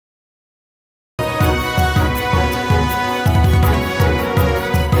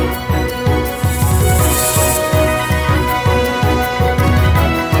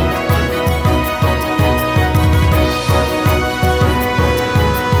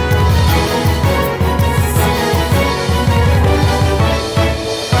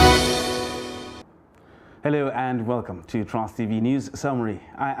Hello and welcome to Trust TV News Summary.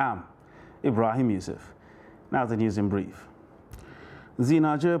 I am Ibrahim Yusuf. Now the news in brief. The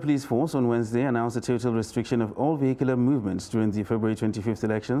Nigeria Police Force on Wednesday announced a total restriction of all vehicular movements during the February 25th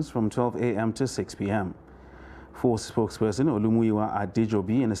elections from 12 a.m. to 6 p.m. Force spokesperson Olumuyiwa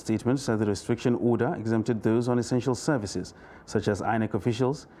Adejobi in a statement said the restriction order exempted those on essential services such as INEC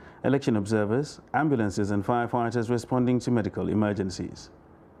officials, election observers, ambulances and firefighters responding to medical emergencies.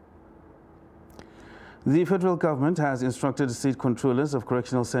 The federal government has instructed state controllers of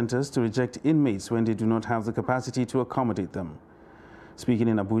correctional centers to reject inmates when they do not have the capacity to accommodate them. Speaking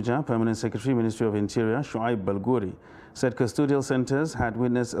in Abuja, Permanent Secretary, Ministry of Interior, Shuaib Balgori, said custodial centers had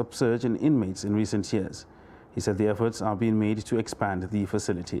witnessed a surge in inmates in recent years. He said the efforts are being made to expand the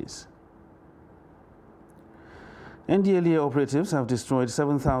facilities. NDLEA operatives have destroyed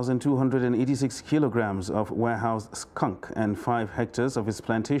 7,286 kilograms of warehoused skunk and 5 hectares of its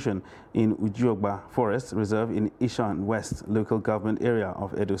plantation in Ujiogba Forest Reserve in Ishan West local government area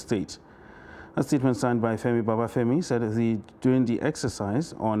of Edo State. A statement signed by Femi Babafemi said during the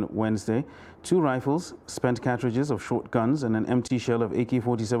exercise on Wednesday, 2 rifles, spent cartridges of shotguns and an empty shell of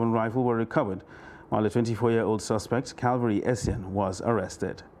AK-47 rifle were recovered, while a 24-year-old suspect, Calvary Essien, was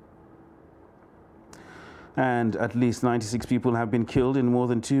arrested. And at least 96 people have been killed in more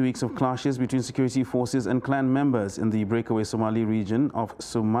than 2 weeks of clashes between security forces and clan members in the breakaway Somali region of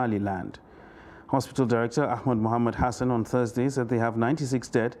Somaliland. Hospital Director Ahmad Mohammed Hassan on Thursday said they have 96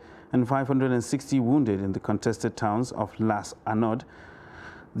 dead and 560 wounded in the contested towns of Las Anod.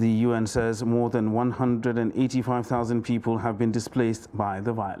 The UN says more than 185,000 people have been displaced by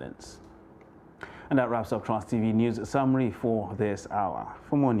the violence. And that wraps up Trust TV News Summary for this hour.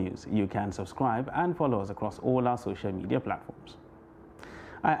 For more news, you can subscribe and follow us across all our social media platforms.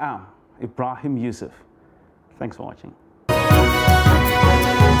 I am Ibrahim Yusuf. Thanks for watching.